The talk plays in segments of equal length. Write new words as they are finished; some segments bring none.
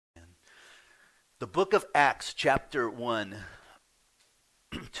The book of Acts, chapter 1.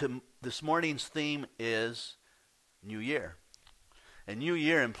 This morning's theme is New Year. And New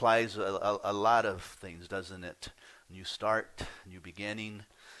Year implies a lot of things, doesn't it? New start, new beginning,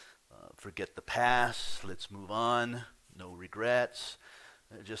 forget the past, let's move on, no regrets.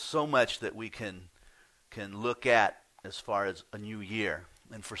 Just so much that we can look at as far as a new year.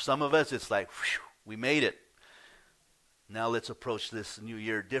 And for some of us, it's like, whew, we made it. Now let's approach this new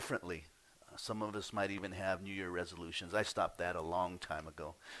year differently. Some of us might even have New Year resolutions. I stopped that a long time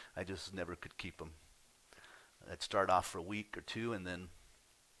ago. I just never could keep them. I'd start off for a week or two and then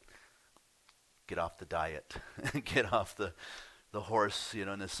get off the diet, get off the horse, in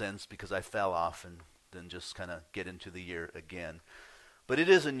a sense, because I fell off, and then just kind of get into the year again. But it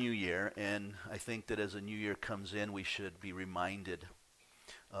is a new year, and I think that as a new year comes in, we should be reminded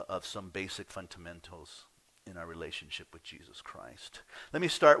of some basic fundamentals in our relationship with Jesus Christ. Let me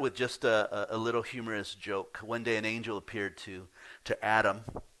start with just a little humorous joke. One day an angel appeared to Adam,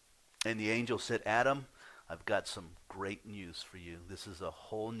 and the angel said, "Adam, I've got some great news for you. This is a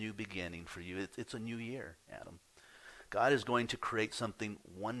whole new beginning for you. It's a new year, Adam. God is going to create something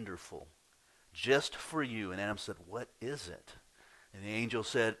wonderful just for you." And Adam said, "What is it?" And the angel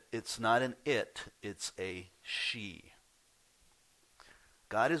said, "It's not an it, it's a she.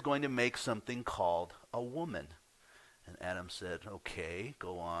 God is going to make something called a woman." And Adam said, "Okay,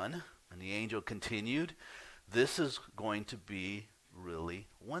 go on." And the angel continued, "This is going to be really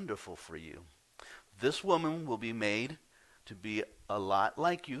wonderful for you. This woman will be made to be a lot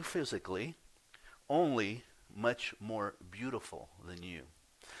like you physically, only much more beautiful than you.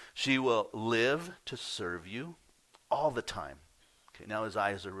 She will live to serve you all the time." Okay, now his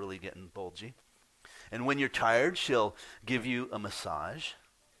eyes are really getting bulgy. "And when you're tired, she'll give you a massage.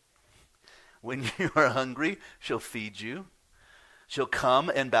 When you are hungry, she'll feed you. She'll come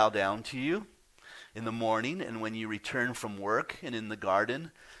and bow down to you in the morning, and when you return from work, and in the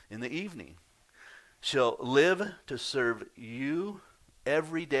garden in the evening. She'll live to serve you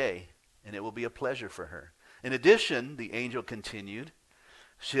every day, and it will be a pleasure for her. In addition," the angel continued,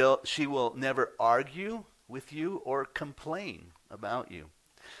 she will never argue with you or complain about you.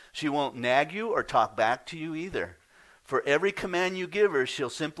 She won't nag you or talk back to you either. For every command you give her, she'll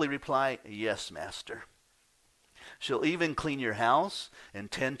simply reply, 'Yes, Master.' She'll even clean your house and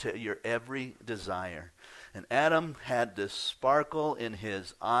tend to your every desire." And Adam had this sparkle in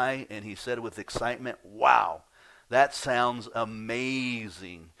his eye, and he said with excitement, "Wow, that sounds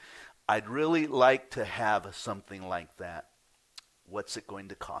amazing. I'd really like to have something like that. What's it going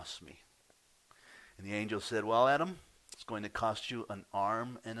to cost me?" And the angel said, "Well, Adam, it's going to cost you an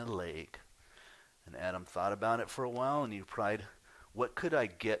arm and a leg." And Adam thought about it for a while, and he replied, "What could I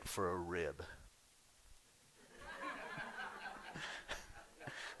get for a rib?"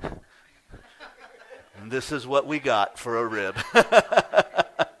 And this is what we got for a rib.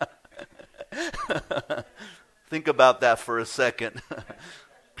 Think about that for a second.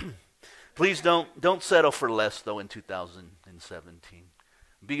 Please don't settle for less, though, in 2017.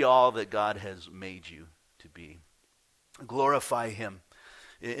 Be all that God has made you to be. Glorify Him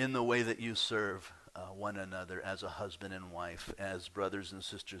in the way that you serve one another as a husband and wife, as brothers and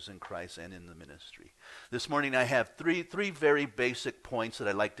sisters in Christ, and in the ministry. This morning I have three very basic points that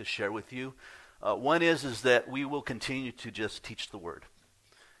I'd like to share with you. One is that we will continue to just teach the Word.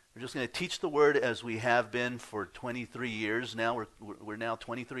 We're just going to teach the Word as we have been for 23 years now. We're now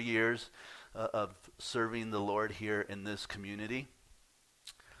 23 years of serving the Lord here in this community.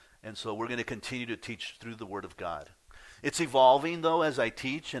 And so we're going to continue to teach through the Word of God. It's evolving, though, as I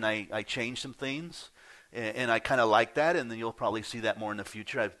teach, and I change some things, and I kind of like that, and then you'll probably see that more in the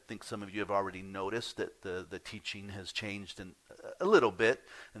future. I think some of you have already noticed that the teaching has changed a little bit,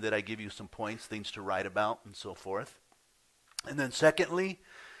 and that I give you some points, things to write about, and so forth. And then secondly,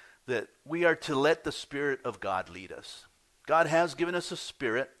 that we are to let the Spirit of God lead us. God has given us a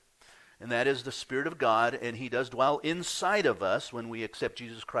Spirit, and that is the Spirit of God, and He does dwell inside of us when we accept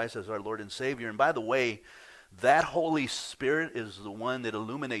Jesus Christ as our Lord and Savior. And by the way, that Holy Spirit is the one that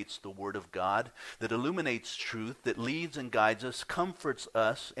illuminates the Word of God, that illuminates truth, that leads and guides us, comforts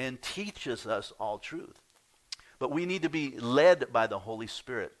us, and teaches us all truth. But we need to be led by the Holy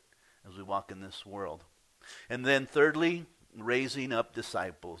Spirit as we walk in this world. And then thirdly, raising up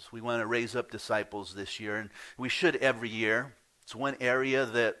disciples. We want to raise up disciples this year, and we should every year. It's one area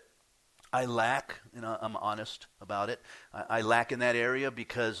that I lack, I'm honest about it. I lack in that area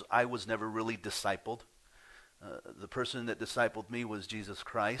because I was never really discipled. The person that discipled me was Jesus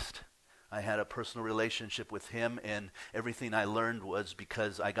Christ. I had a personal relationship with Him, and everything I learned was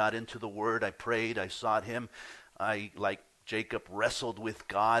because I got into the Word, I prayed, I sought Him. I, like Jacob wrestled with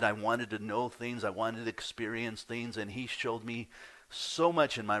God. I wanted to know things. I wanted to experience things. And he showed me so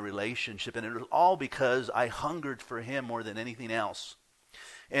much in my relationship. And it was all because I hungered for him more than anything else.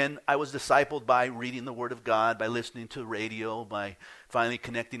 And I was discipled by reading the Word of God, by listening to radio, by finally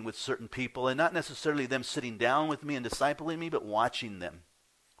connecting with certain people. And not necessarily them sitting down with me and discipling me, but watching them.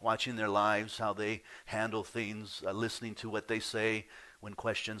 Watching their lives, how they handle things, listening to what they say when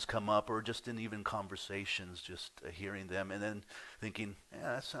questions come up, or just in even conversations, just hearing them, and then thinking,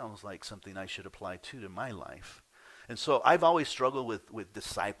 yeah, that sounds like something I should apply to my life. And so I've always struggled with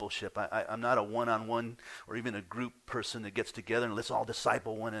discipleship. I'm not a one-on-one or even a group person that gets together and let's all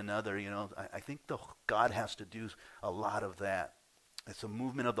disciple one another. You know, I think God has to do a lot of that. It's a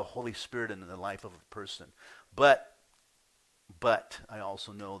movement of the Holy Spirit in the life of a person. But I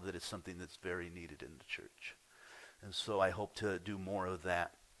also know that it's something that's very needed in the church. And so I hope to do more of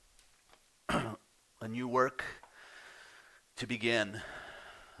that. A new work to begin.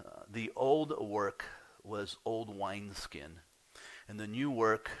 The old work was old wineskin, and the new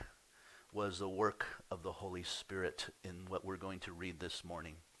work was the work of the Holy Spirit in what we're going to read this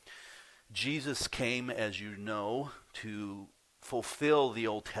morning. Jesus came, as you know, to fulfill the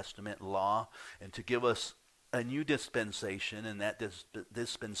Old Testament law and to give us a new dispensation, and that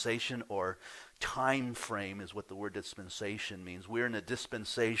dispensation or time frame is what the word dispensation means. We're in a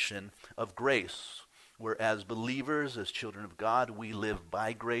dispensation of grace, where as believers, as children of God, we live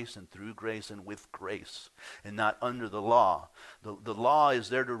by grace and through grace and with grace, and not under the law. The law is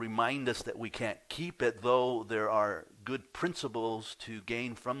there to remind us that we can't keep it, though there are good principles to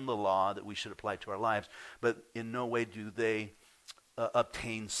gain from the law that we should apply to our lives, but in no way do they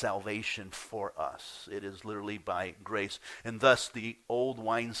obtain salvation for us. It is literally by grace. And thus the old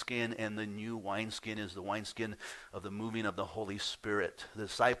wineskin and the new wineskin is the wineskin of the moving of the Holy Spirit. The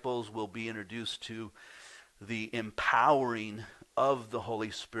disciples will be introduced to the empowering of the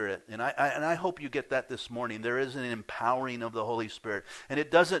Holy Spirit. And I hope you get that this morning. There is an empowering of the Holy Spirit. And it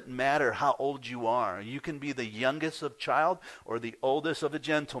doesn't matter how old you are. You can be the youngest of child or the oldest of a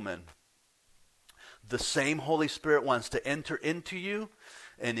gentleman. The same Holy Spirit wants to enter into you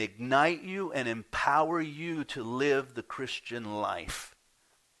and ignite you and empower you to live the Christian life.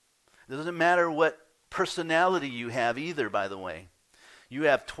 It doesn't matter what personality you have either, by the way. You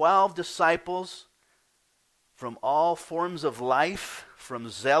have 12 disciples from all forms of life, from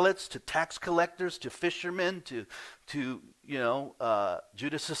zealots to tax collectors to fishermen to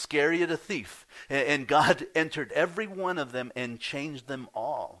Judas Iscariot, a thief. And God entered every one of them and changed them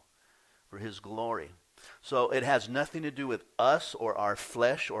all for his glory. So it has nothing to do with us or our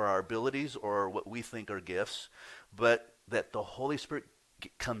flesh or our abilities or what we think are gifts, but that the Holy Spirit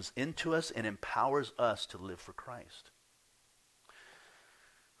comes into us and empowers us to live for Christ.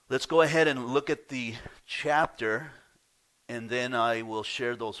 Let's go ahead and look at the chapter, and then I will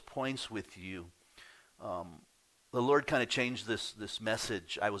share those points with you. The Lord kind of changed this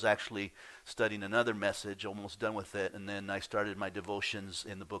message. I was actually studying another message, almost done with it, and then I started my devotions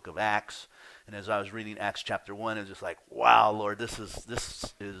in the book of Acts. And as I was reading Acts chapter 1, it was just like, wow, Lord, this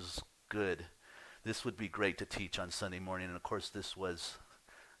is good. This would be great to teach on Sunday morning. And of course, this was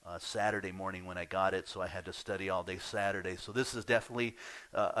Saturday morning when I got it, so I had to study all day Saturday. So this is definitely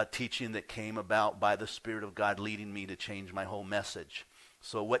a teaching that came about by the Spirit of God leading me to change my whole message.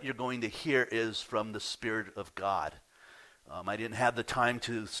 So what you're going to hear is from the Spirit of God. I didn't have the time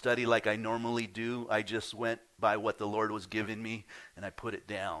to study like I normally do. I just went by what the Lord was giving me, and I put it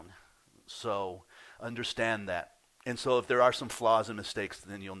down. So understand that. And so if there are some flaws and mistakes,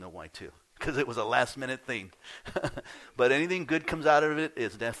 then you'll know why too, because it was a last-minute thing. But anything good comes out of it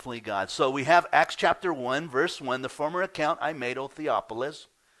is definitely God. So we have Acts chapter 1, verse 1, the former account I made, O Theophilus.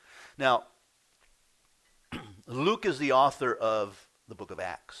 Now, Luke is the author of the book of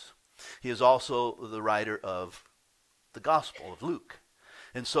Acts. He is also the writer of the Gospel of Luke.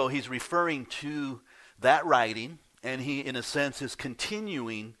 And so he's referring to that writing, and he, in a sense, is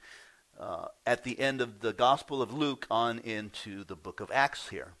continuing at the end of the Gospel of Luke on into the book of Acts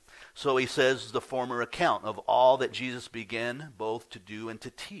here. So he says the former account of all that Jesus began both to do and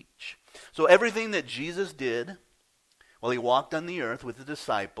to teach. So everything that Jesus did while he walked on the earth with the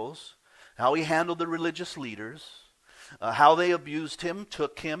disciples, how he handled the religious leaders, how they abused him,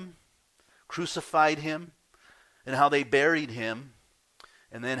 took him, crucified him, and how they buried him,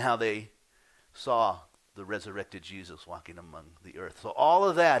 and then how they saw the resurrected Jesus walking among the earth. So all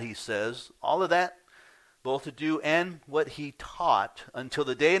of that, he says, all of that, both to do and what he taught until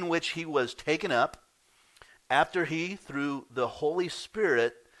the day in which he was taken up, after he, through the Holy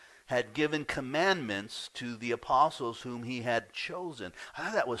Spirit, had given commandments to the apostles whom he had chosen. I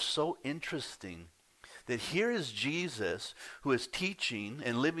thought that was so interesting that here is Jesus who is teaching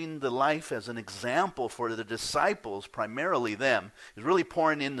and living the life as an example for the disciples, primarily them. He's really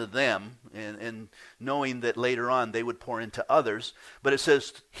pouring into them and knowing that later on they would pour into others. But it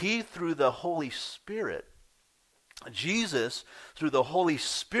says, he through the Holy Spirit, Jesus, through the Holy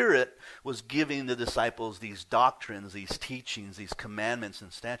Spirit, was giving the disciples these doctrines, these teachings, these commandments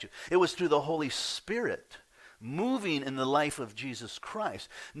and statutes. It was through the Holy Spirit moving in the life of Jesus Christ.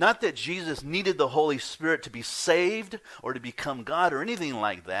 Not that Jesus needed the Holy Spirit to be saved or to become God or anything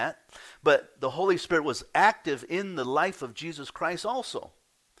like that, but the Holy Spirit was active in the life of Jesus Christ also.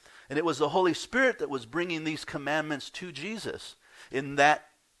 And it was the Holy Spirit that was bringing these commandments to Jesus in that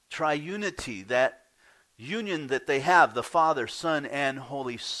triunity, that union that they have, the Father, Son, and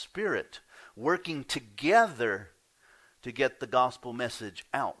Holy Spirit, working together to get the gospel message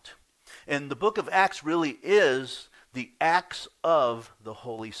out. And the book of Acts really is the acts of the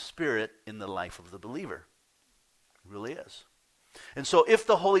Holy Spirit in the life of the believer. It really is. And so if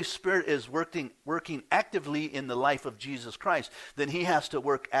the Holy Spirit is working actively in the life of Jesus Christ, then he has to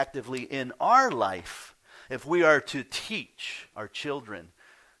work actively in our life if we are to teach our children,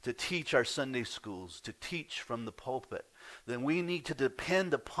 to teach our Sunday schools, to teach from the pulpit. Then we need to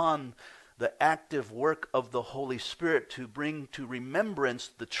depend upon the active work of the Holy Spirit to bring to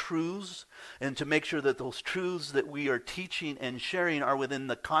remembrance the truths and to make sure that those truths that we are teaching and sharing are within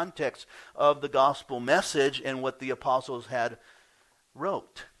the context of the gospel message and what the apostles had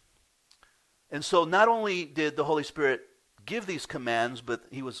wrote. And so not only did the Holy Spirit give these commands, but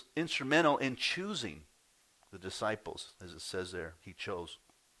he was instrumental in choosing the disciples, as it says there. He chose,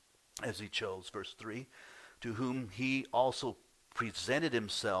 verse 3, to whom he also presented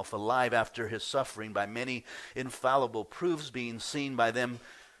himself alive after his suffering by many infallible proofs, being seen by them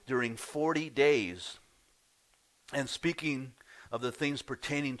during 40 days, and speaking of the things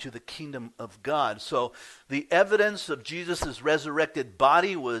pertaining to the kingdom of God. So the evidence of Jesus' resurrected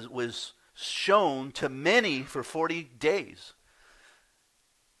body was shown to many for 40 days.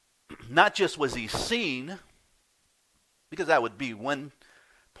 Not just was he seen, because that would be one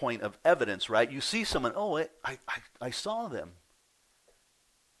point of evidence, right? You see someone, oh, I saw them.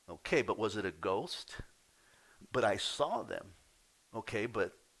 Okay, but was it a ghost? But I saw them. Okay,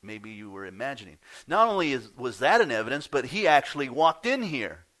 but maybe you were imagining. Not only was that an evidence, but he actually walked in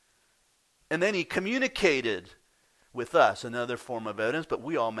here. And then he communicated with us, another form of evidence, but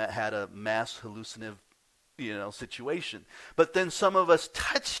we all had a mass hallucinative, situation. But then some of us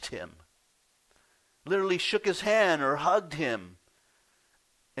touched him, literally shook his hand or hugged him.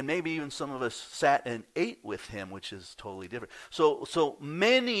 And maybe even some of us sat and ate with him, which is totally different. So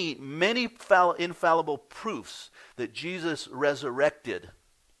many infallible proofs that Jesus resurrected.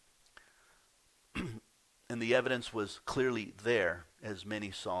 And the evidence was clearly there as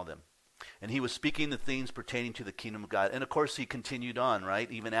many saw them. And he was speaking the things pertaining to the kingdom of God. And of course he continued on, right,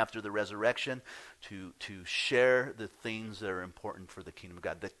 even after the resurrection, to share the things that are important for the kingdom of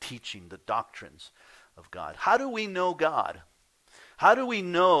God, the teaching, the doctrines of God. How do we know God? How do we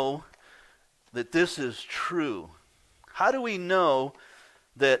know that this is true? How do we know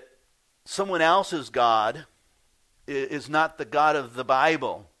that someone else's God is not the God of the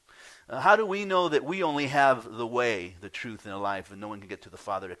Bible? How do we know that we only have the way, the truth, and the life, and no one can get to the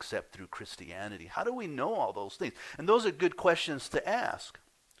Father except through Christianity? How do we know all those things? And those are good questions to ask.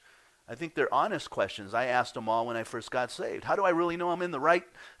 I think they're honest questions. I asked them all when I first got saved. How do I really know I'm in the right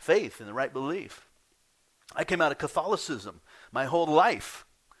faith, in the right belief? I came out of Catholicism my whole life.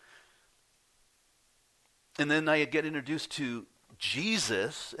 And then I get introduced to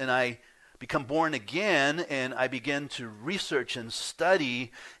Jesus, and I become born again, and I begin to research and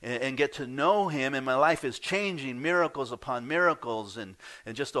study and get to know him, and my life is changing, miracles upon miracles, and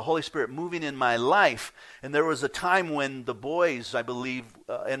just the Holy Spirit moving in my life. And there was a time when the boys, I believe,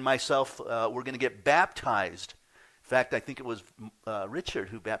 and myself were going to get baptized. In fact, I think it was Richard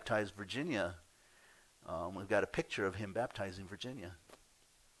who baptized Virginia. We've got a picture of him baptizing Virginia.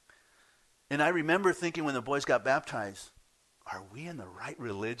 And I remember thinking when the boys got baptized, are we in the right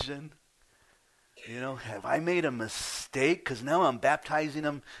religion? Have I made a mistake? Because now I'm baptizing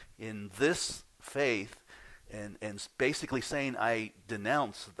them in this faith and basically saying I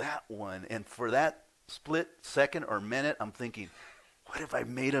denounce that one. And for that split second or minute, I'm thinking, what if I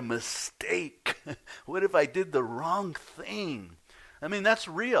made a mistake? What if I did the wrong thing? I mean, that's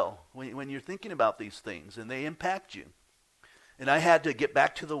real when you're thinking about these things, and they impact you. And I had to get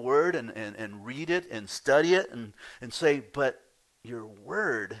back to the Word and read it and study it and say, but your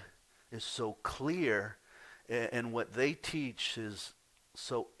Word is so clear, and what they teach is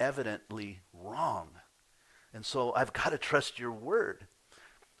so evidently wrong. And so I've got to trust your Word.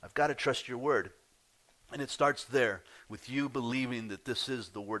 I've got to trust your Word. And it starts there with you believing that this is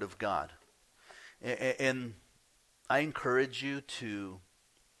the Word of God. And I encourage you to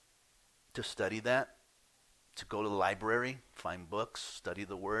study that, to go to the library, find books, study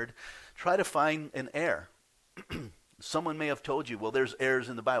the Word. Try to find an error. Someone may have told you, well, there's errors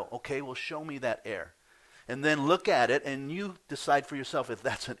in the Bible. Okay, well, show me that error. And then look at it, and you decide for yourself if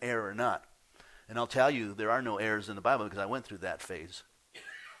that's an error or not. And I'll tell you, there are no errors in the Bible because I went through that phase.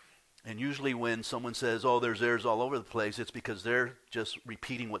 And usually when someone says, oh, there's errors all over the place, it's because they're just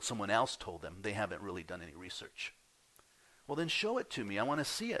repeating what someone else told them. They haven't really done any research. Well, then show it to me. I want to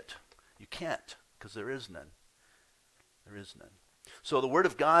see it. You can't, because there is none. There is none. So the Word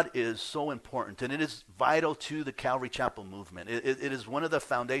of God is so important, and it is vital to the Calvary Chapel movement. It is one of the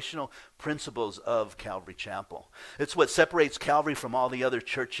foundational principles of Calvary Chapel. It's what separates Calvary from all the other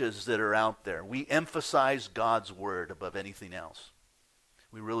churches that are out there. We emphasize God's Word above anything else.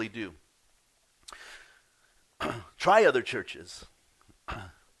 We really do. Try other churches.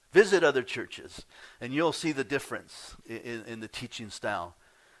 Visit other churches, and you'll see the difference in the teaching style.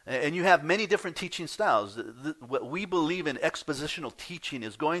 And you have many different teaching styles. What we believe in expositional teaching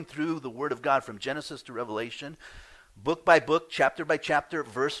is going through the Word of God from Genesis to Revelation, book by book, chapter by chapter,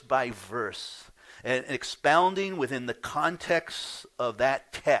 verse by verse, and expounding within the context of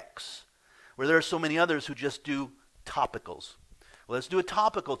that text, where there are so many others who just do topicals. Well, let's do a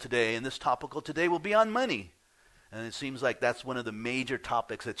topical today, and this topical today will be on money. And it seems like that's one of the major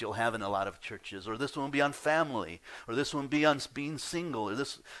topics that you'll have in a lot of churches. Or this one will be on family. Or this one will be on being single. Or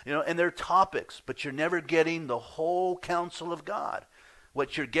this, and they're topics, but you're never getting the whole counsel of God.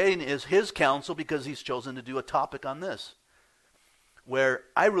 What you're getting is His counsel because He's chosen to do a topic on this. Where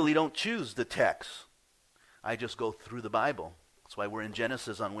I really don't choose the text. I just go through the Bible. That's why we're in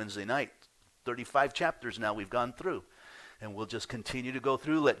Genesis on Wednesday night. 35 chapters now we've gone through. And we'll just continue to go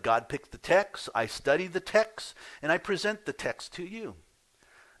through, let God pick the text. I study the text, and I present the text to you.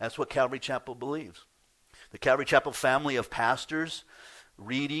 That's what Calvary Chapel believes. The Calvary Chapel family of pastors,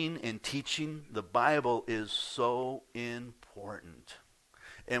 reading and teaching the Bible is so important.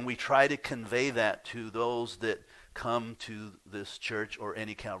 And we try to convey that to those that come to this church or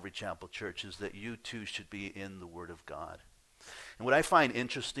any Calvary Chapel church, is that you too should be in the Word of God. And what I find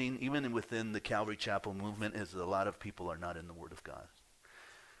interesting, even within the Calvary Chapel movement, is that a lot of people are not in the Word of God.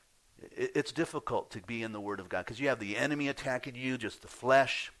 It's difficult to be in the Word of God because you have the enemy attacking you, just the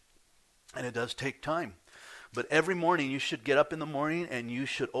flesh, and it does take time. But every morning you should get up in the morning and you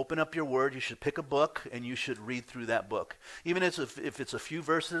should open up your Word, you should pick a book, and you should read through that book. Even if it's a few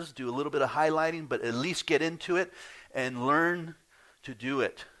verses, do a little bit of highlighting, but at least get into it and learn to do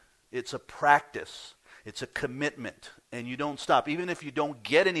it. It's a practice. It's a commitment, and you don't stop, even if you don't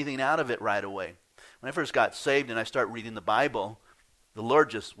get anything out of it right away. When I first got saved and I started reading the Bible, the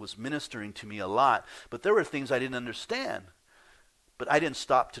Lord just was ministering to me a lot, but there were things I didn't understand. But I didn't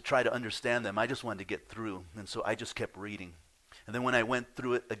stop to try to understand them. I just wanted to get through, and so I just kept reading. And then when I went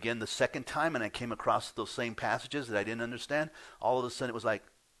through it again the second time and I came across those same passages that I didn't understand, all of a sudden it was like,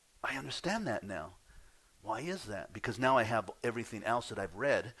 I understand that now. Why is that? Because now I have everything else that I've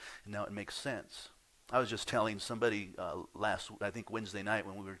read, and now it makes sense. I was just telling somebody Wednesday night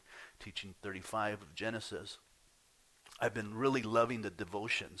when we were teaching 35 of Genesis, I've been really loving the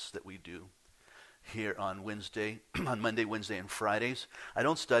devotions that we do here on Wednesday, on Monday, Wednesday, and Fridays. I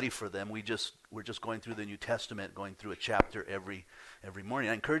don't study for them. We're just going through the New Testament, going through a chapter every morning.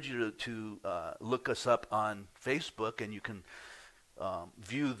 I encourage you to look us up on Facebook, and you can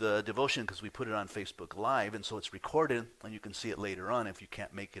view the devotion because we put it on Facebook Live, and so it's recorded, and you can see it later on if you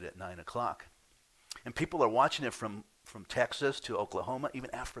can't make it at 9 o'clock. And people are watching it from Texas to Oklahoma,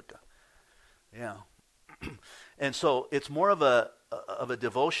 even Africa. Yeah. And so it's more of a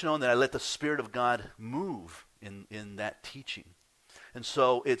devotional, and that I let the Spirit of God move in that teaching. And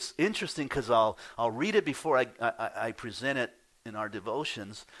so it's interesting because I'll read it before I present it in our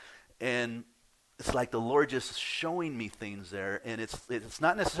devotions, and it's like the Lord just showing me things there. And it's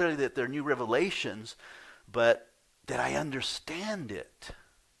not necessarily that they're new revelations, but that I understand it.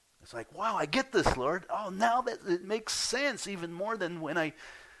 It's like, wow, I get this, Lord. Oh, now that it makes sense even more than when I,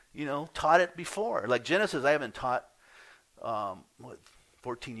 taught it before. Like Genesis, I haven't taught,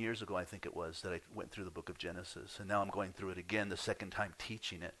 14 years ago, I think it was, that I went through the book of Genesis. And now I'm going through it again the second time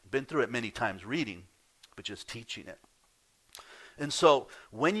teaching it. Been through it many times reading, but just teaching it. And so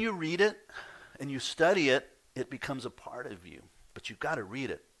when you read it and you study it, it becomes a part of you. But you've got to read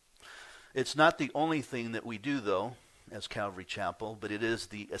it. It's not the only thing that we do, though, as Calvary Chapel, but it is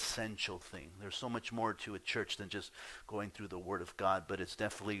the essential thing. There's so much more to a church than just going through the Word of God, but it's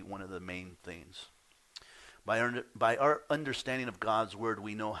definitely one of the main things. By our understanding of God's word,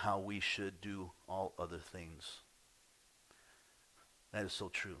 we know how we should do all other things. That is so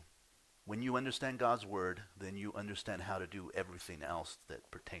true. When you understand God's word, then you understand how to do everything else that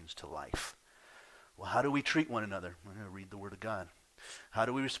pertains to life. Well, how do we treat one another? We're going to read the word of God. How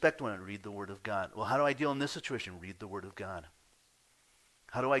do we respect one another? Read the word of God. Well, how do I deal in this situation? Read the word of God.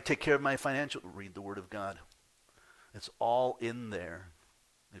 How do I take care of my financial? Read the word of God. It's all in there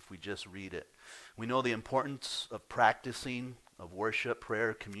if we just read it. We know the importance of practicing, of worship,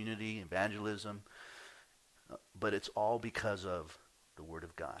 prayer, community, evangelism, but it's all because of the word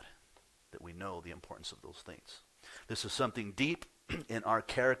of God that we know the importance of those things. This is something deep in our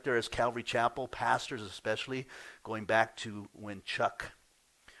character as Calvary Chapel, pastors especially, going back to when Chuck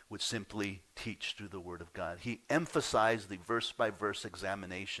would simply teach through the Word of God. He emphasized the verse-by-verse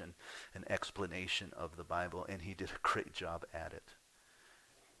examination and explanation of the Bible, and he did a great job at it.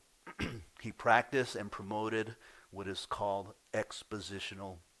 He practiced and promoted what is called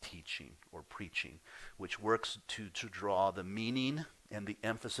expositional teaching or preaching, which works to draw the meaning and the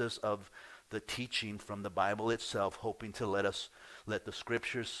emphasis of the teaching from the Bible itself, hoping to let the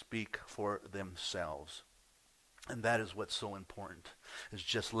Scriptures speak for themselves. And that is what's so important, is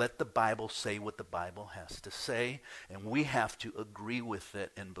just let the Bible say what the Bible has to say, and we have to agree with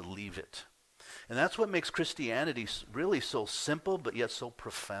it and believe it. And that's what makes Christianity really so simple, but yet so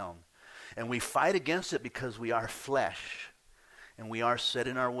profound. And we fight against it because we are flesh, and we are set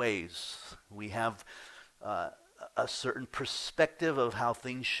in our ways. We have a certain perspective of how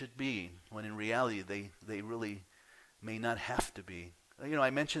things should be, when in reality they really may not have to be. You know,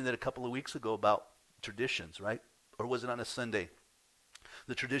 I mentioned it a couple of weeks ago about traditions, right? Or was it on a Sunday?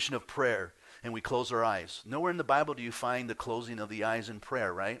 The tradition of prayer, and we close our eyes. Nowhere in the Bible do you find the closing of the eyes in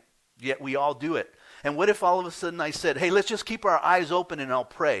prayer, right? Yet we all do it. And what if all of a sudden I said, hey, let's just keep our eyes open and I'll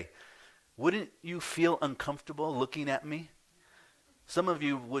pray? Wouldn't you feel uncomfortable looking at me? Some of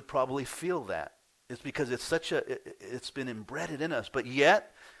you would probably feel that. It's because it's been embedded in us. But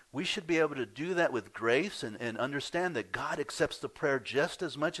yet, we should be able to do that with grace and understand that God accepts the prayer just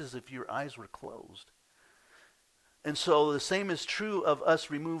as much as if your eyes were closed. And so the same is true of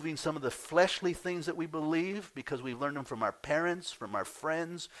us removing some of the fleshly things that we believe because we've learned them from our parents, from our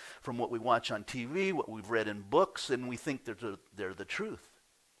friends, from what we watch on TV, what we've read in books, and we think they're the truth.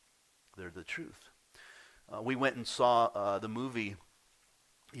 They're the truth. We went and saw the movie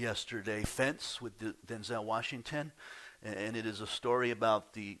yesterday, Fence, with Denzel Washington, and it is a story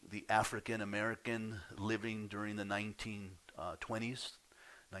about the African American living during the 1920s,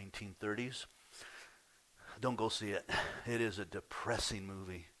 1930s. Don't go see it. It is a depressing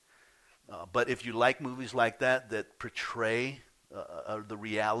movie. But if you like movies like that portray the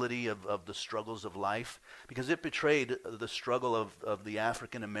reality of the struggles of life, because it portrayed the struggle of the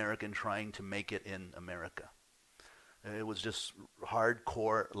African American trying to make it in America. It was just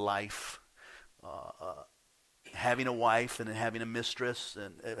hardcore life, having a wife and having a mistress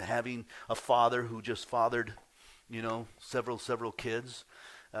and having a father who just fathered, several kids.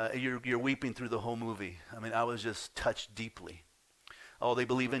 You're weeping through the whole movie. I mean, I was just touched deeply. Oh, they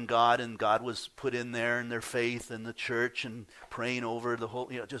believe in God, and God was put in there, and their faith, and the church, and praying over the whole,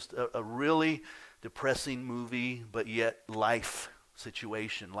 just a really depressing movie, but yet life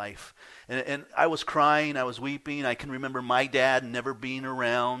situation, life. And I was crying, I was weeping. I can remember my dad never being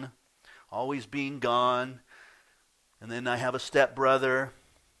around, always being gone. And then I have a stepbrother,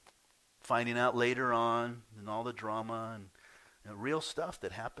 finding out later on, and all the drama, and real stuff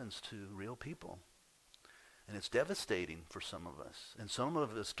that happens to real people. And it's devastating for some of us. And some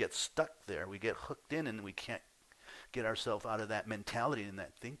of us get stuck there. We get hooked in and we can't get ourselves out of that mentality and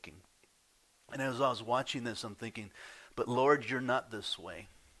that thinking. And as I was watching this, I'm thinking, but Lord, you're not this way.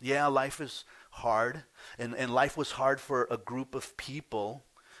 Yeah, life is hard. And life was hard for a group of people,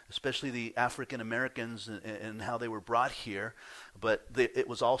 especially the African Americans and how they were brought here. But it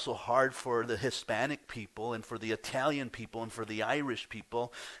was also hard for the Hispanic people and for the Italian people and for the Irish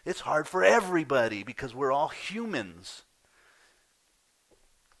people. It's hard for everybody because we're all humans.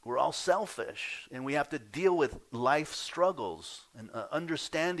 We're all selfish, and we have to deal with life struggles and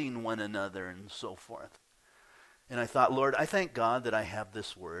understanding one another and so forth. And I thought, Lord, I thank God that I have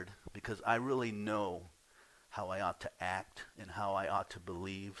this word because I really know how I ought to act and how I ought to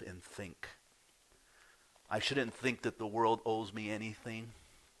believe and think. I shouldn't think that the world owes me anything.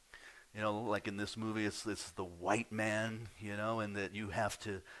 Like in this movie, it's the white man, and that you have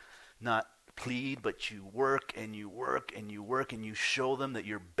to not plead, but you work and you work and you work and you show them that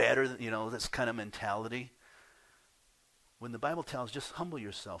you're better than, this kind of mentality. When the Bible tells, just humble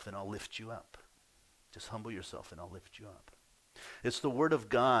yourself and I'll lift you up. Just humble yourself and I'll lift you up. It's the Word of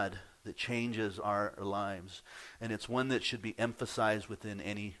God that changes our lives. And it's one that should be emphasized within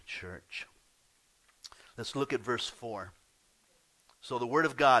any church. Let's look at verse 4. So the Word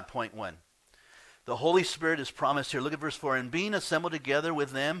of God, point 1. The Holy Spirit is promised here. Look at verse 4. And being assembled together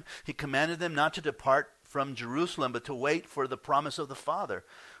with them, he commanded them not to depart from Jerusalem, but to wait for the promise of the Father,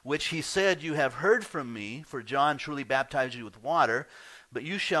 which he said, you have heard from me, for John truly baptized you with water, but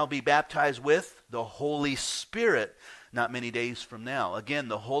you shall be baptized with the Holy Spirit not many days from now. Again,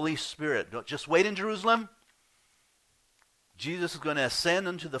 the Holy Spirit. Don't just wait in Jerusalem. Jesus is going to ascend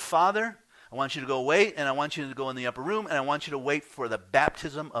unto the Father. I want you to go wait, and I want you to go in the upper room, and I want you to wait for the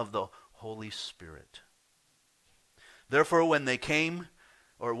baptism of the Holy Spirit. Therefore, when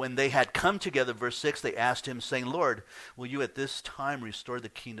they had come together, verse 6, they asked him, saying, Lord, will you at this time restore the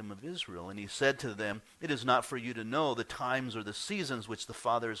kingdom of Israel? And he said to them, it is not for you to know the times or the seasons which the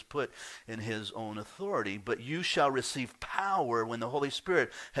Father has put in his own authority, but you shall receive power when the Holy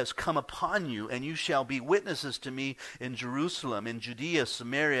Spirit has come upon you, and you shall be witnesses to me in Jerusalem, in Judea,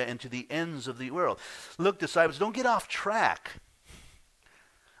 Samaria, and to the ends of the world. Look, disciples, don't get off track.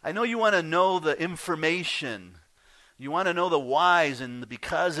 I know you want to know the information. You want to know the whys and the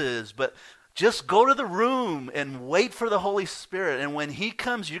becauses, but just go to the room and wait for the Holy Spirit. And when he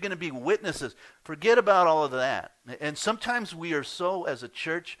comes, you're going to be witnesses. Forget about all of that. And sometimes we are so, as a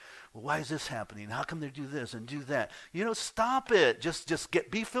church, well, why is this happening? How come they do this and do that? Stop it. Just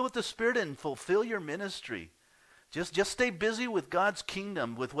be filled with the Spirit and fulfill your ministry. Just stay busy with God's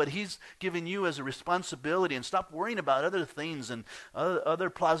kingdom, with what he's given you as a responsibility, and stop worrying about other things and other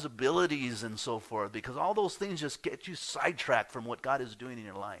plausibilities and so forth, because all those things just get you sidetracked from what God is doing in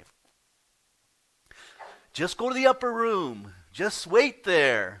your life. Just go to the upper room. Just wait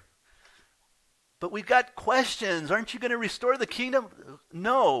there. But we've got questions. Aren't you going to restore the kingdom?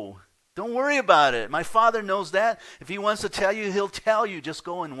 No. Don't worry about it. My Father knows that. If he wants to tell you, he'll tell you. Just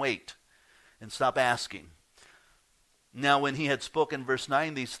go and wait and stop asking. Now when he had spoken, verse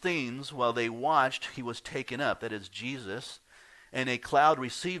 9, these things, while they watched, he was taken up, that is Jesus, and a cloud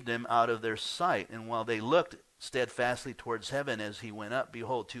received him out of their sight. And while they looked steadfastly towards heaven as he went up,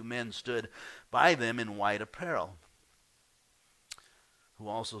 behold, two men stood by them in white apparel, who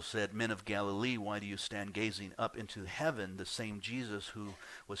also said, Men of Galilee, why do you stand gazing up into heaven? The same Jesus who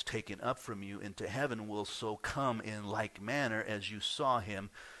was taken up from you into heaven will so come in like manner as you saw him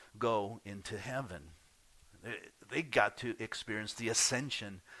go into heaven. They got to experience the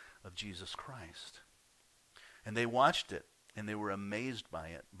ascension of Jesus Christ. And they watched it, and they were amazed by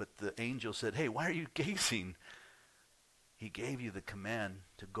it. But the angel said, hey, why are you gazing? He gave you the command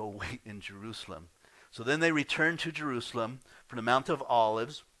to go wait in Jerusalem. So then they returned to Jerusalem from the Mount of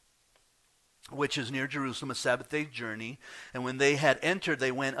Olives, which is near Jerusalem, a Sabbath-day journey. And when they had entered,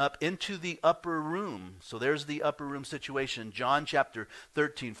 they went up into the upper room. So there's the upper room situation. John chapter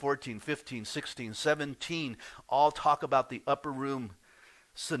 13, 14, 15, 16, 17 all talk about the upper room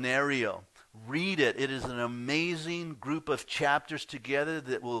scenario. Read it. It is an amazing group of chapters together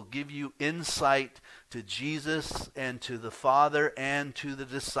that will give you insight to Jesus and to the Father and to the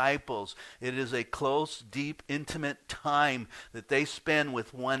disciples. It is a close, deep, intimate time that they spend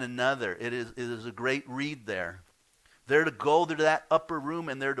with one another. It is a great read there. They're to go to that upper room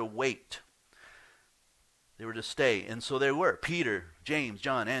and they're to wait. They were to stay. And so they were. Peter, James,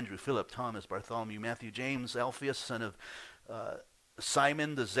 John, Andrew, Philip, Thomas, Bartholomew, Matthew, James, Alphaeus, son of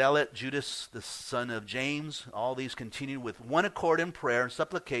Simon the Zealot, Judas the son of James. All these continued with one accord in prayer and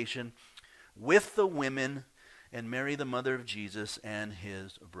supplication with the women and Mary the mother of Jesus and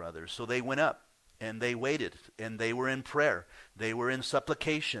his brothers. So they went up and they waited and they were in prayer. They were in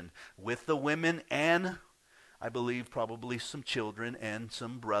supplication with the women and I believe probably some children and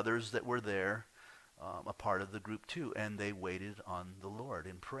some brothers that were there, a part of the group too. And they waited on the Lord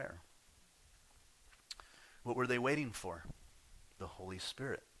in prayer. What were they waiting for? The Holy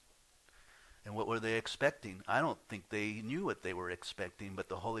Spirit. And what were they expecting? I don't think they knew what they were expecting, but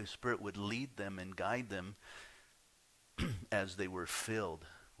the Holy Spirit would lead them and guide them as they were filled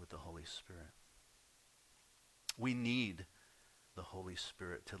with the Holy Spirit. We need the Holy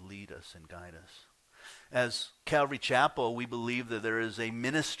Spirit to lead us and guide us. As Calvary Chapel, we believe that there is a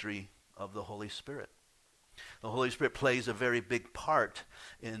ministry of the Holy Spirit. The Holy Spirit plays a very big part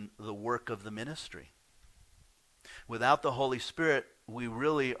in the work of the ministry. Without the Holy Spirit, we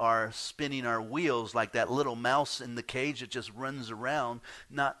really are spinning our wheels like that little mouse in the cage that just runs around,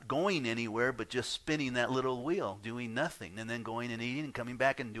 not going anywhere, but just spinning that little wheel, doing nothing, and then going and eating and coming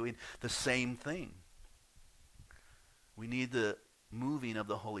back and doing the same thing. We need the moving of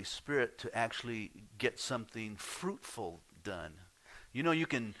the Holy Spirit to actually get something fruitful done. You know, you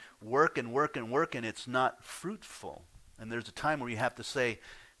can work and work and work, and it's not fruitful. And there's a time where you have to say,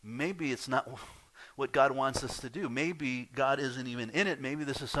 maybe it's not what God wants us to do. Maybe God isn't even in it. Maybe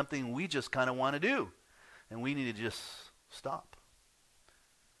this is something we just kind of want to do. And we need to just stop.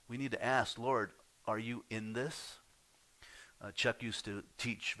 We need to ask, Lord, are you in this? Chuck used to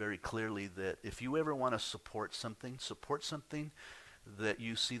teach very clearly that if you ever want to support something that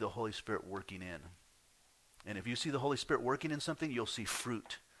you see the Holy Spirit working in. And if you see the Holy Spirit working in something, you'll see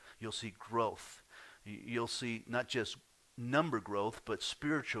fruit. You'll see growth. You'll see not just number growth, but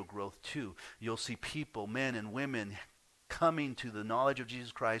spiritual growth too. You'll see people, men and women, coming to the knowledge of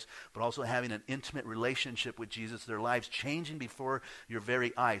Jesus Christ, but also having an intimate relationship with Jesus, their lives changing before your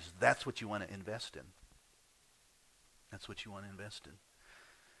very eyes. That's what you want to invest in. That's what you want to invest in.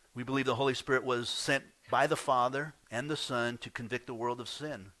 We believe the Holy Spirit was sent by the Father and the Son to convict the world of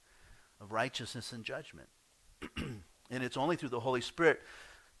sin, of righteousness and judgment. And it's only through the Holy Spirit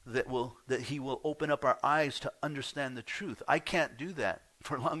that he will open up our eyes to understand the truth. I can't do that.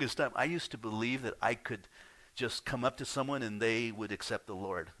 For the longest time, I used to believe that I could just come up to someone and they would accept the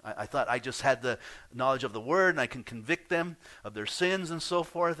Lord. I thought I just had the knowledge of the Word and I can convict them of their sins and so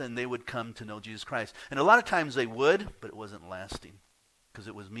forth, and they would come to know Jesus Christ. And a lot of times they would, but it wasn't lasting because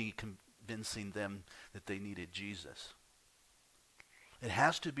it was me convincing them that they needed Jesus. It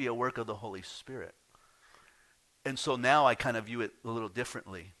has to be a work of the Holy Spirit. And so now I kind of view it a little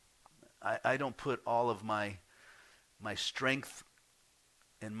differently. I don't put all of my strength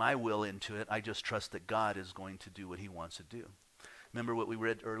and my will into it. I just trust that God is going to do what he wants to do. Remember what we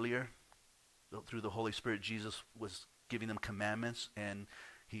read earlier? Through the Holy Spirit, Jesus was giving them commandments, and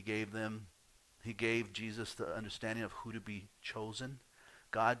he gave Jesus the understanding of who to be chosen.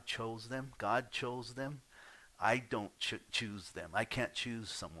 God chose them. God chose them. I don't choose them. I can't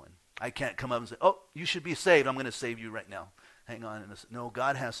choose someone. I can't come up and say, oh, you should be saved. I'm going to save you right now. Hang on. No,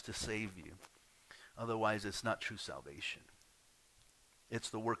 God has to save you. Otherwise, it's not true salvation. It's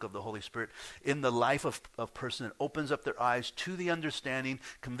the work of the Holy Spirit in the life of a person. It opens up their eyes to the understanding,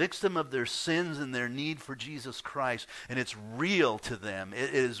 convicts them of their sins and their need for Jesus Christ. And it's real to them.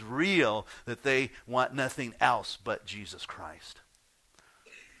 It is real that they want nothing else but Jesus Christ.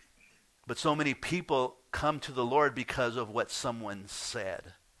 But so many people come to the Lord because of what someone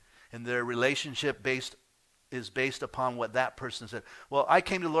said. And their relationship is based upon what that person said. Well, I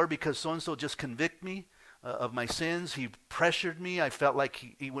came to the Lord because so-and-so just convicted me of my sins. He pressured me. I felt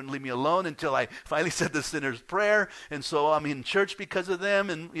like he wouldn't leave me alone until I finally said the sinner's prayer. And so I'm in church because of them.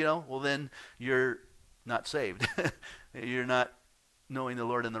 And, well, then you're not saved. You're not knowing the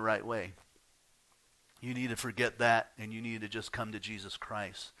Lord in the right way. You need to forget that, and you need to just come to Jesus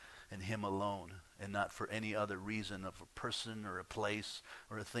Christ and him alone, and not for any other reason of a person or a place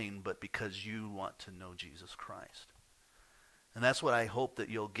or a thing, but because you want to know Jesus Christ. And that's what I hope that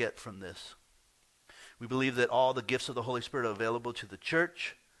you'll get from this. We believe that all the gifts of the Holy Spirit are available to the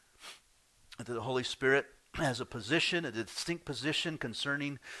church, and that the Holy Spirit has a distinct position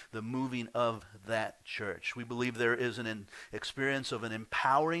concerning the moving of that church. We believe there is an experience of an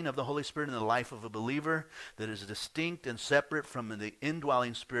empowering of the Holy Spirit in the life of a believer that is distinct and separate from the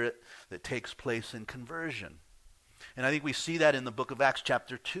indwelling Spirit that takes place in conversion. And I think we see that in the book of Acts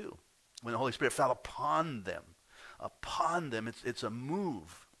chapter 2, when the Holy Spirit fell upon them. Upon them. It's a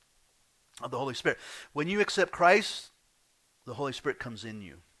move of the Holy Spirit. When you accept Christ, the Holy Spirit comes in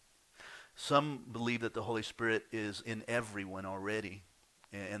you. Some believe that the Holy Spirit is in everyone already,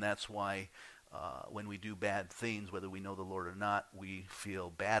 and that's why when we do bad things, whether we know the Lord or not, we feel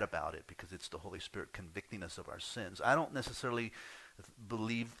bad about it because it's the Holy Spirit convicting us of our sins. I don't necessarily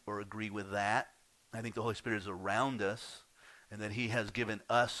believe or agree with that. I think the Holy Spirit is around us, and that he has given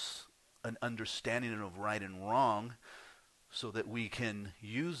us an understanding of right and wrong so that we can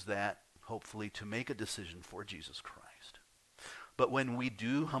use that, hopefully, to make a decision for Jesus Christ. But when we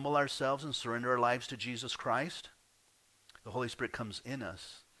do humble ourselves and surrender our lives to Jesus Christ, the Holy Spirit comes in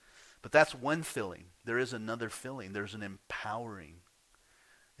us. But that's one filling. There is another filling. There's an empowering.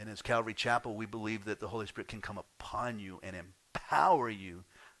 And as Calvary Chapel, we believe that the Holy Spirit can come upon you and empower you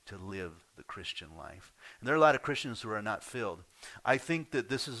to live the Christian life. And there are a lot of Christians who are not filled. I think that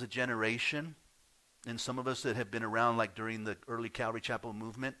this is a generation, and some of us that have been around like during the early Calvary Chapel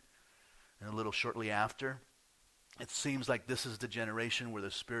movement and a little shortly after, it seems like this is the generation where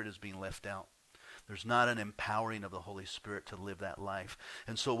the Spirit is being left out. There's not an empowering of the Holy Spirit to live that life.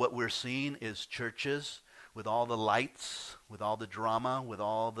 And so what we're seeing is churches with all the lights, with all the drama, with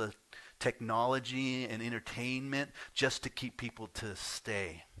all the technology and entertainment just to keep people to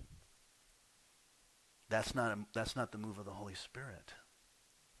stay. That's not the move of the Holy Spirit.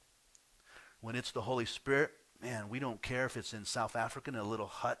 When it's the Holy Spirit, man, we don't care if it's in South Africa in a little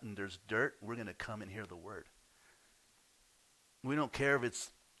hut and there's dirt. We're going to come and hear the word. We don't care if it's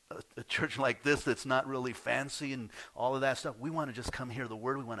a church like this that's not really fancy and all of that stuff. We want to just come hear the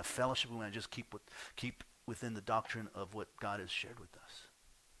word. We want to fellowship. We want to just keep within the doctrine of what God has shared with us.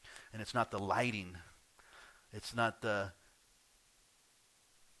 And it's not the lighting. It's not the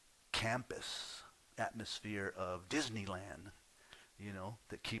campus atmosphere of Disneyland,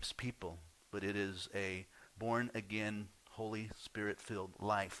 that keeps people. But it is a born-again, Holy Spirit-filled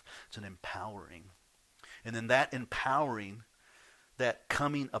life. It's an empowering. And then that empowering, that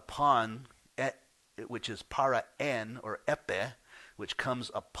coming upon, which is para en, or epe, which comes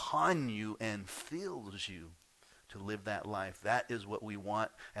upon you and fills you to live that life. That is what we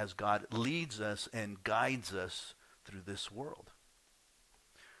want as God leads us and guides us through this world.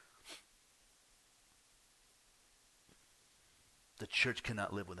 The church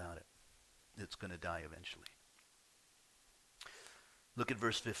cannot live without it. It's going to die eventually. Look at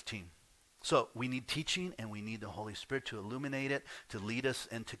verse 15. So we need teaching and we need the Holy Spirit to illuminate it, to lead us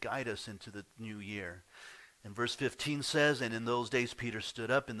and to guide us into the new year. And verse 15 says, and in those days Peter stood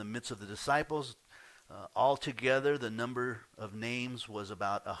up in the midst of the disciples. Altogether the number of names was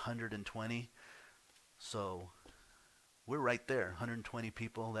about 120. So we're right there, 120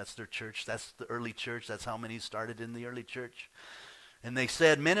 people. That's their church. That's the early church. That's how many started in the early church. And they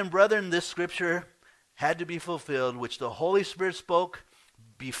said, men and brethren, this scripture had to be fulfilled, which the Holy Spirit spoke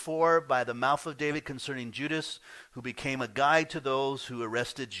before by the mouth of David concerning Judas, who became a guide to those who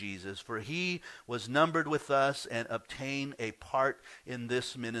arrested Jesus. For he was numbered with us and obtained a part in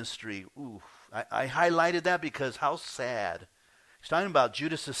this ministry. Ooh, I highlighted that because how sad. He's talking about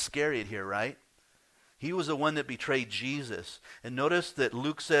Judas Iscariot here, right? He was the one that betrayed Jesus. And notice that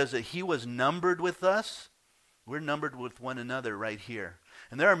Luke says that he was numbered with us. We're numbered with one another right here.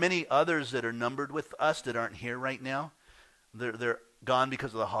 And there are many others that are numbered with us that aren't here right now. They're gone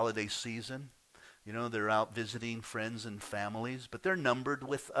because of the holiday season. They're out visiting friends and families, but they're numbered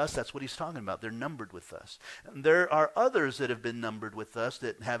with us. That's what he's talking about. They're numbered with us. And there are others that have been numbered with us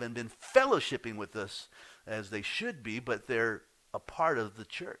that haven't been fellowshipping with us as they should be, but they're a part of the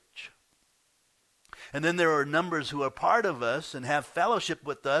church. And then there are numbers who are part of us and have fellowship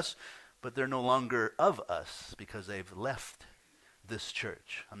with us, but they're no longer of us because they've left this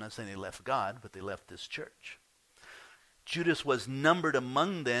church. I'm not saying they left God, but they left this church. Judas was numbered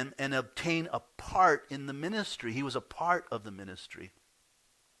among them and obtained a part in the ministry. He was a part of the ministry.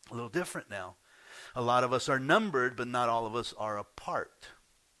 A little different now. A lot of us are numbered, but not all of us are a part.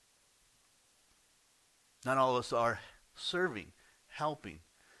 Not all of us are serving, helping.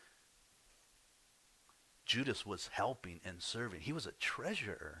 Judas was helping and serving. He was a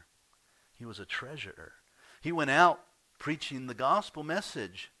treasurer. He was a treasurer. He went out preaching the gospel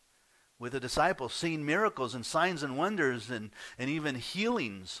message with the disciples, seeing miracles and signs and wonders and even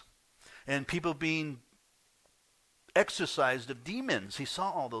healings and people being exorcised of demons. He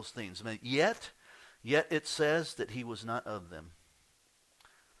saw all those things. Yet it says that he was not of them.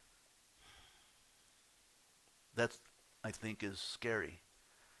 That, I think, is scary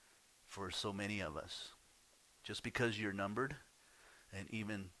for so many of us. Just because you're numbered and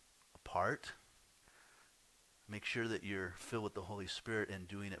even apart, make sure that you're filled with the Holy Spirit and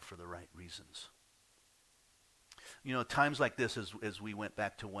doing it for the right reasons. Times like this, as we went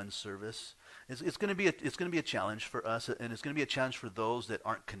back to one service, it's going to be a challenge for us, and it's going to be a challenge for those that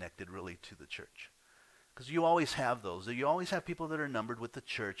aren't connected really to the church, because you always have those. You always have people that are numbered with the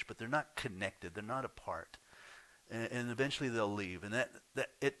church, but they're not connected. They're not a part, and eventually they'll leave, and that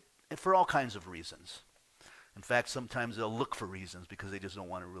for all kinds of reasons. In fact, sometimes they'll look for reasons because they just don't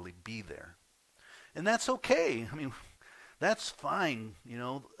want to really be there. And that's okay. That's fine.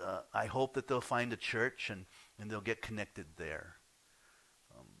 I hope that they'll find a church and they'll get connected there.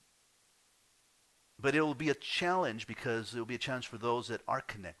 But it will be a challenge because it will be a challenge for those that are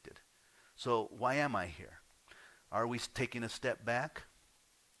connected. So why am I here? Are we taking a step back?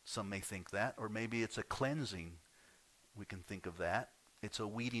 Some may think that. Or maybe it's a cleansing. We can think of that. It's a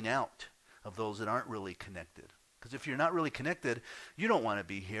weeding out of those that aren't really connected. Because if you're not really connected, you don't want to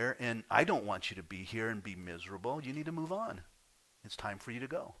be here, and I don't want you to be here and be miserable. You need to move on. It's time for you to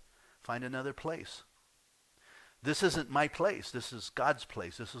go. Find another place. This isn't my place. This is God's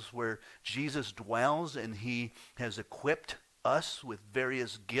place. This is where Jesus dwells, and he has equipped us with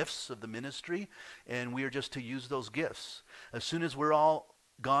various gifts of the ministry, and we are just to use those gifts. As soon as we're all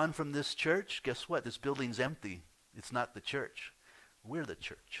gone from this church, guess what? This building's empty. It's not the church. We're the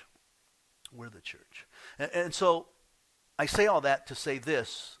church. We're the church. And so I say all that to say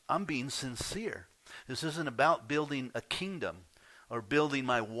this. I'm being sincere. This isn't about building a kingdom or building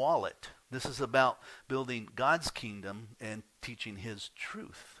my wallet. This is about building God's kingdom and teaching his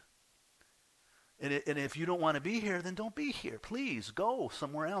truth. And if you don't want to be here, then don't be here. Please go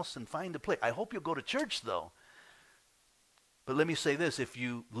somewhere else and find a place. I hope you'll go to church, though. But let me say this. If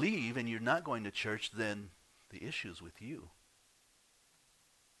you leave and you're not going to church, then the issue's with you.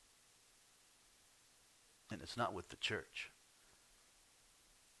 And it's not with the church.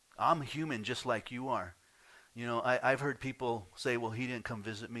 I'm human just like you are. You know, I've heard people say, well, he didn't come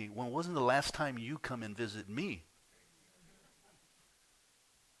visit me. Well, wasn't the last time you come and visit me?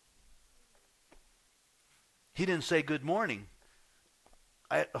 He didn't say good morning.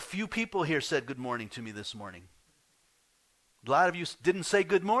 A few people here said good morning to me this morning. A lot of you didn't say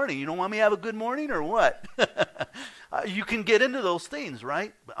good morning. You don't want me to have a good morning or what? You can get into those things,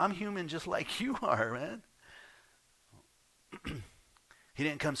 right? But I'm human just like you are, man. He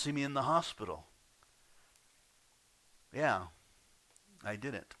didn't come see me in the hospital. Yeah, I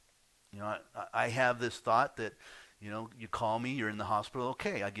didn't. You know, I have this thought that, you know, you call me, you're in the hospital,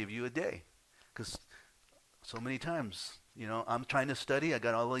 okay, I give you a day. Because so many times, you know, I'm trying to study, I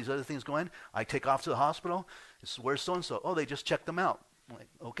got all these other things going, I take off to the hospital, where's so-and-so? Oh, they just checked them out. I'm like,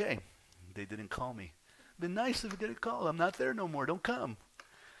 okay, they didn't call me. It'd been nice if you didn't call. I'm not there no more, don't come.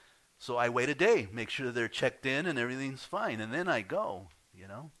 So I wait a day, make sure they're checked in and everything's fine, and then I go, you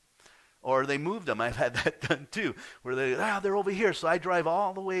know. Or they moved them. I've had that done too, where they're over here. So I drive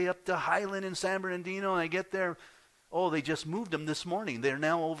all the way up to Highland in San Bernardino, and I get there. Oh, they just moved them this morning. They're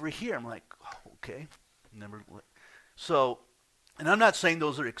now over here. I'm like, oh, okay. So, and I'm not saying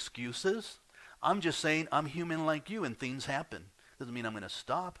those are excuses. I'm just saying I'm human like you, and things happen. Doesn't mean I'm going to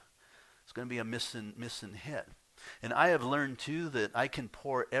stop. It's going to be a missing hit. And I have learned too that I can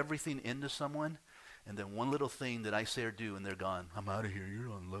pour everything into someone, and then one little thing that I say or do, and they're gone. I'm out of here.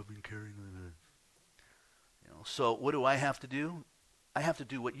 You're on loving, caring. You know. So what do I have to do? I have to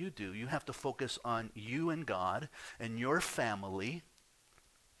do what you do. You have to focus on you and God and your family,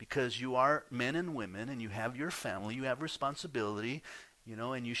 because you are men and women, and you have your family. You have responsibility, you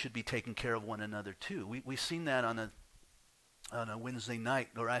know, and you should be taking care of one another too. We've seen that on a Wednesday night,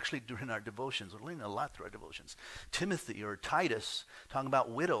 or actually during our devotions. We're learning a lot through our devotions. Timothy or Titus talking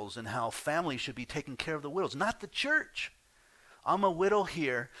about widows and how families should be taking care of the widows, not the church. I'm a widow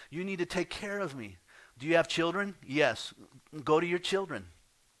here. You need to take care of me. Do you have children? Yes. Go to your children.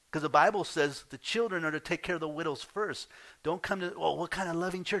 Because the Bible says the children are to take care of the widows first. Don't come to, oh, what kind of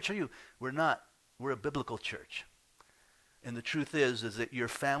loving church are you? We're not. We're a biblical church. And the truth is that your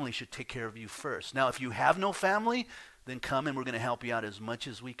family should take care of you first. Now, if you have no family, then come and we're going to help you out as much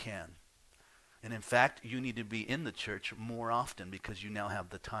as we can. And in fact, you need to be in the church more often, because you now have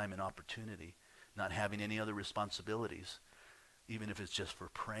the time and opportunity, not having any other responsibilities, even if it's just for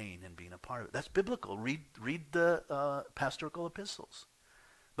praying and being a part of it. That's biblical. Read the pastoral epistles.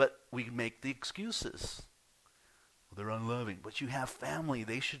 But we make the excuses. Well, they're unloving. But you have family.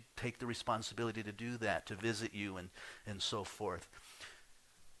 They should take the responsibility to do that, to visit you and so forth.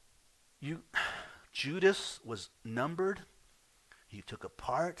 Judas was numbered. He took a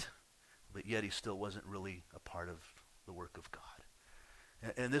part, but yet he still wasn't really a part of the work of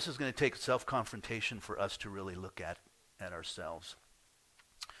God. And this is going to take self-confrontation for us to really look at ourselves.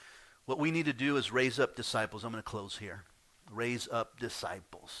 What we need to do is raise up disciples. I'm going to close here. Raise up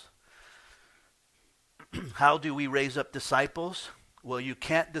disciples. How do we raise up disciples? Well, you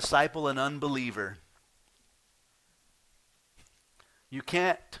can't disciple an unbeliever. You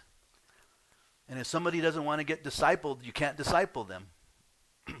can't. And if somebody doesn't want to get discipled, you can't disciple them.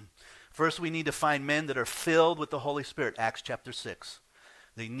 First, we need to find men that are filled with the Holy Spirit. Acts chapter 6.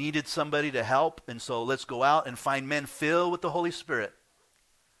 They needed somebody to help, and so let's go out and find men filled with the Holy Spirit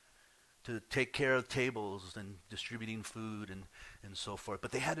to take care of tables and distributing food and so forth.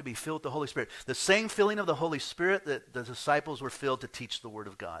 But they had to be filled with the Holy Spirit. The same filling of the Holy Spirit that the disciples were filled to teach the Word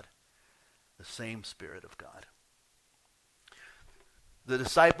of God. The same Spirit of God. The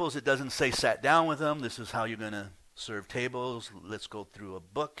disciples, it doesn't say sat down with them. This is how you're going to serve tables. Let's go through a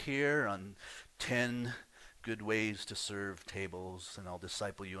book here on 10 good ways to serve tables, and I'll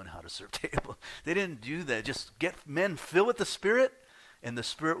disciple you on how to serve tables. They didn't do that. Just get men filled with the Spirit, and the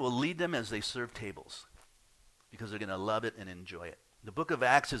Spirit will lead them as they serve tables, because they're going to love it and enjoy it. The book of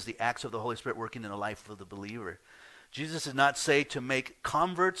Acts is the acts of the Holy Spirit working in the life of the believer. Jesus did not say to make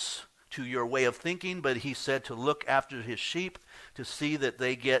converts to your way of thinking, but he said to look after his sheep, to see that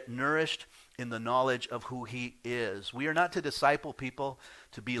they get nourished in the knowledge of who he is. We are not to disciple people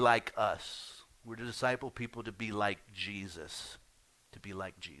to be like us. We're to disciple people to be like Jesus. To be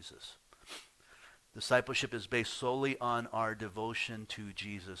like Jesus. Discipleship is based solely on our devotion to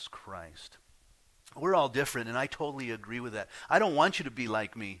Jesus Christ. We're all different, and I totally agree with that. I don't want you to be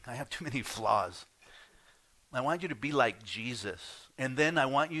like me. I have too many flaws. I want you to be like Jesus. And then I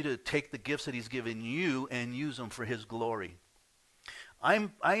want you to take the gifts that he's given you and use them for his glory. I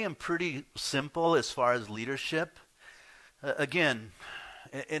am pretty simple as far as leadership. Again,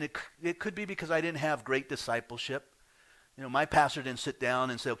 and it could be because I didn't have great discipleship. You know, my pastor didn't sit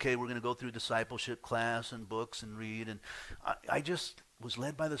down and say, okay, we're going to go through discipleship class and books and read. And I just was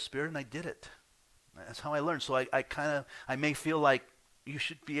led by the Spirit and I did it. That's how I learned. So I may feel like you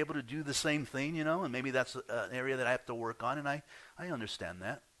should be able to do the same thing, you know, and maybe that's an area that I have to work on, and I understand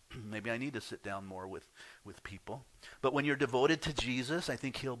that. Maybe I need to sit down more with people. But when you're devoted to Jesus, I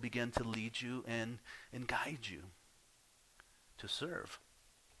think he'll begin to lead you and guide you to serve.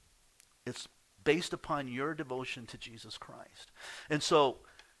 It's based upon your devotion to Jesus Christ. And so,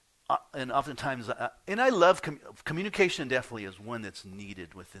 and oftentimes, and I love communication definitely is one that's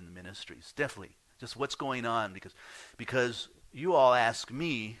needed within the ministries, definitely. Just what's going on, because you all ask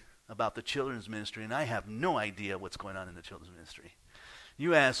me about the children's ministry, and I have no idea what's going on in the children's ministry.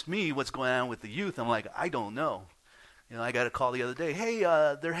 You ask me what's going on with the youth, I'm like, I don't know. You know, I got a call the other day, hey,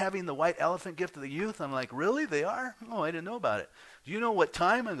 they're having the white elephant gift to the youth. I'm like, really? They are? Oh, I didn't know about it. Do you know what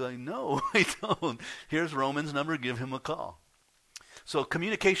time? I'm going, no, I don't. Here's Roman's number, give him a call. So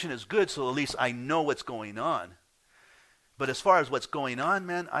communication is good, so at least I know what's going on. But as far as what's going on,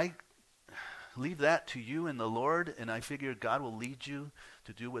 man, I leave that to you and the Lord, and I figure God will lead you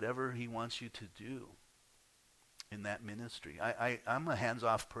to do whatever he wants you to do in that ministry. I'm a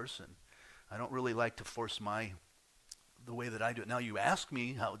hands-off person. I don't really like to force the way that I do it. Now you ask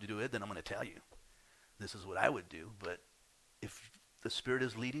me how to do it, then I'm going to tell you. This is what I would do. But if the Spirit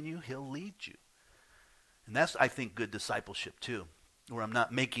is leading you, he'll lead you. And that's, I think, good discipleship too, where I'm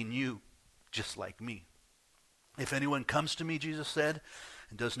not making you just like me. If anyone comes to me, Jesus said,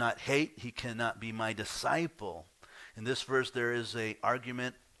 and does not hate, he cannot be my disciple. In this verse, there is an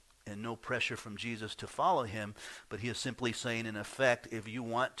argument and no pressure from Jesus to follow him, but he is simply saying, in effect, if you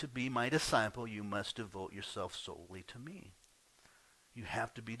want to be my disciple, you must devote yourself solely to me. You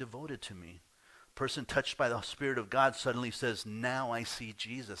have to be devoted to me. A person touched by the Spirit of God suddenly says, now I see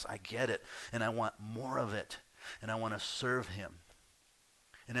Jesus, I get it, and I want more of it, and I want to serve him.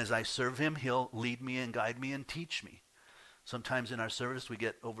 And as I serve him, he'll lead me and guide me and teach me. Sometimes in our service we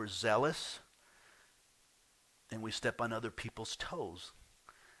get overzealous and we step on other people's toes.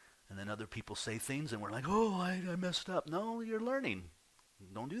 And then other people say things and we're like, oh, I messed up. No, you're learning.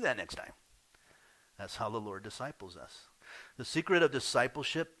 Don't do that next time. That's how the Lord disciples us. The secret of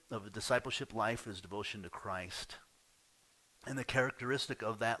a discipleship life is devotion to Christ. And the characteristic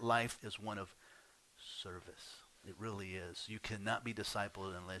of that life is one of service. It really is. You cannot be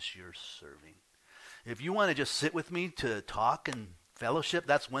discipled unless you're serving. If you want to just sit with me to talk and fellowship,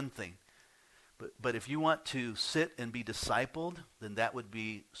 that's one thing. But if you want to sit and be discipled, then that would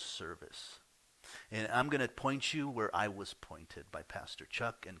be service. And I'm going to point you where I was pointed by Pastor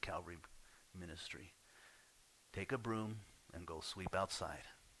Chuck and Calvary Ministry. Take a broom and go sweep outside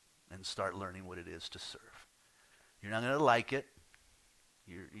and start learning what it is to serve. You're not going to like it.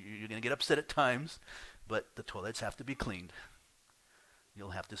 You're going to get upset at times, but the toilets have to be cleaned.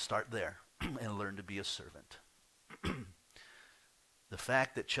 You'll have to start there and learn to be a servant. The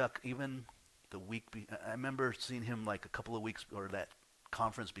fact that Chuck, even the week, I remember seeing him like a couple of weeks, or that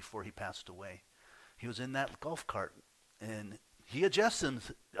conference before he passed away. He was in that golf cart, and he adjusts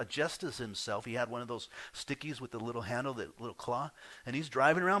himself. He had one of those stickies with the little handle, that little claw, and he's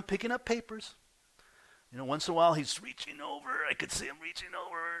driving around picking up papers. You know, once in a while he's reaching over. I could see him reaching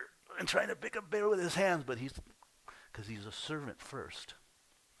over and trying to pick up paper with his hands, but because he's a servant first.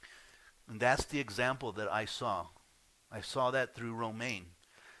 And that's the example that I saw. I saw that through Romaine.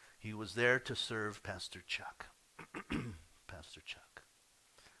 He was there to serve Pastor Chuck. Pastor Chuck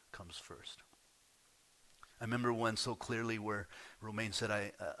comes first. I remember one so clearly where Romaine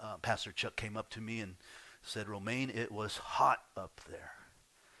said, Pastor Chuck came up to me and said, Romaine, it was hot up there.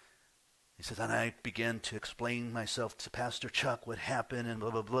 He says, and I began to explain myself to Pastor Chuck what happened and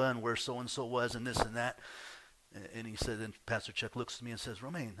blah, blah, blah, and where so-and-so was and this and that. And he said, and Pastor Chuck looks at me and says,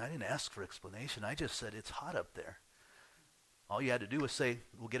 Romaine, I didn't ask for explanation. I just said it's hot up there. All you had to do was say,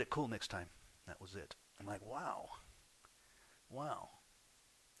 we'll get it cool next time. That was it. I'm like, wow. Wow.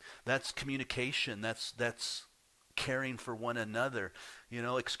 That's communication. That's caring for one another. You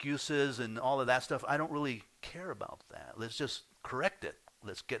know, excuses and all of that stuff. I don't really care about that. Let's just correct it.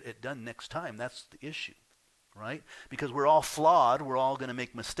 Let's get it done next time. That's the issue, right? Because we're all flawed. We're all going to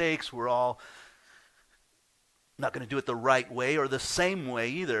make mistakes. We're all not going to do it the right way or the same way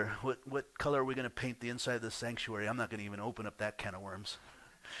either. What color are we going to paint the inside of the sanctuary? I'm not going to even open up that can of worms.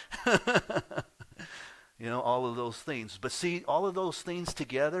 You know, all of those things. But see, all of those things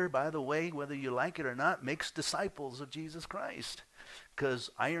together, by the way, whether you like it or not, makes disciples of Jesus Christ.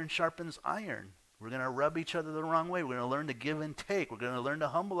 because iron sharpens iron. We're going to rub each other the wrong way. We're going to learn to give and take. We're going to learn to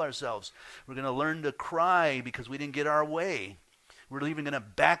humble ourselves. We're going to learn to cry because we didn't get our way. We're even going to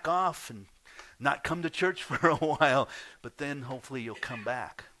back off and not come to church for a while. But then hopefully you'll come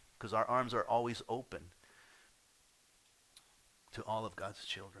back, because our arms are always open to all of God's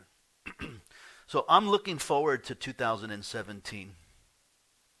children. So I'm looking forward to 2017.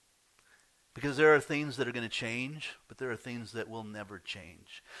 Because there are things that are going to change, but there are things that will never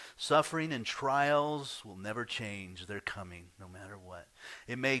change. Suffering and trials will never change. They're coming no matter what.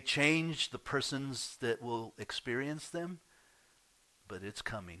 It may change the persons that will experience them, but it's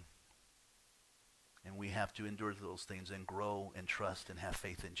coming. And we have to endure those things and grow and trust and have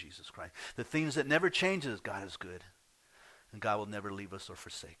faith in Jesus Christ. The things that never change is God is good. And God will never leave us or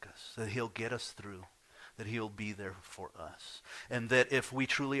forsake us. That he'll get us through. That he'll be there for us. And that if we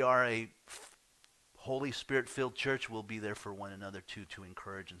truly are a Holy Spirit-filled church, we'll be there for one another too, to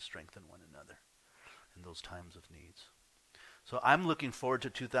encourage and strengthen one another in those times of needs. So I'm looking forward to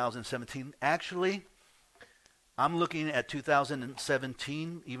 2017. Actually, I'm looking at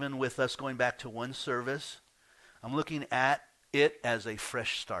 2017, even with us going back to one service, I'm looking at it as a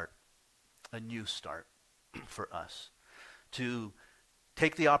fresh start, a new start for us. To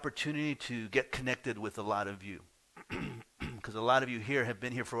take the opportunity to get connected with a lot of you. Because a lot of you here have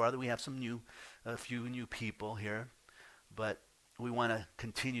been here for a while. We have a few new people here. But we want to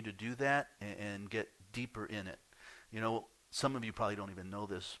continue to do that and get deeper in it. You know, some of you probably don't even know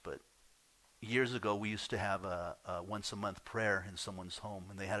this, but years ago we used to have a once a month prayer in someone's home.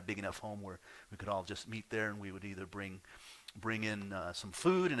 And they had a big enough home where we could all just meet there, and we would either bring in some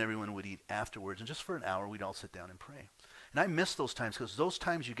food, and everyone would eat afterwards. And just for an hour we'd all sit down and pray. And I miss those times, because those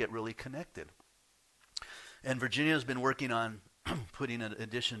times you get really connected. And Virginia's been working on putting an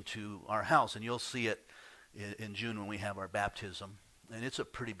addition to our house, and you'll see it in June when we have our baptism. And it's a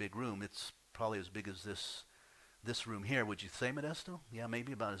pretty big room. It's probably as big as this room here. Would you say, Modesto? Yeah,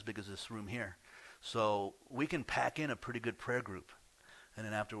 maybe about as big as this room here. So we can pack in a pretty good prayer group, and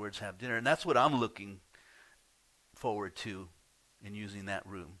then afterwards have dinner. And that's what I'm looking forward to in using that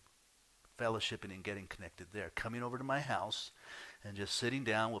room. Fellowshipping and getting connected there. Coming over to my house and just sitting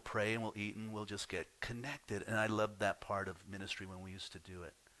down, we'll pray and we'll eat and we'll just get connected. And I loved that part of ministry when we used to do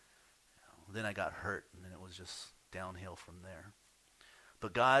it. Then I got hurt, and then it was just downhill from there.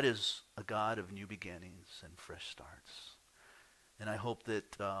 But God is a God of new beginnings and fresh starts. And I hope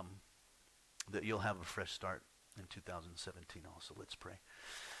that that you'll have a fresh start in 2017 also. Let's pray.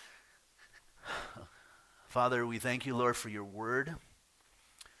 Father, we thank you, Lord, for your word.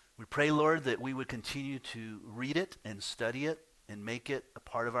 We pray, Lord, that we would continue to read it and study it and make it a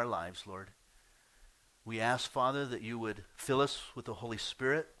part of our lives, Lord. We ask, Father, that you would fill us with the Holy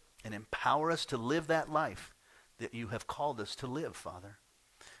Spirit and empower us to live that life that you have called us to live, Father.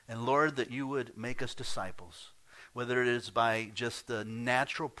 And, Lord, that you would make us disciples, whether it is by just the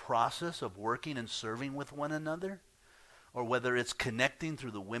natural process of working and serving with one another, or whether it's connecting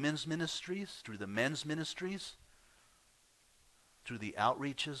through the women's ministries, through the men's ministries, through the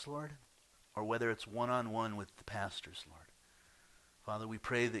outreaches, Lord, or whether it's one-on-one with the pastors, Lord. Father, we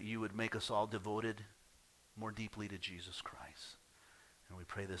pray that you would make us all devoted more deeply to Jesus Christ. And we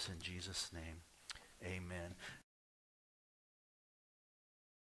pray this in Jesus' name. Amen.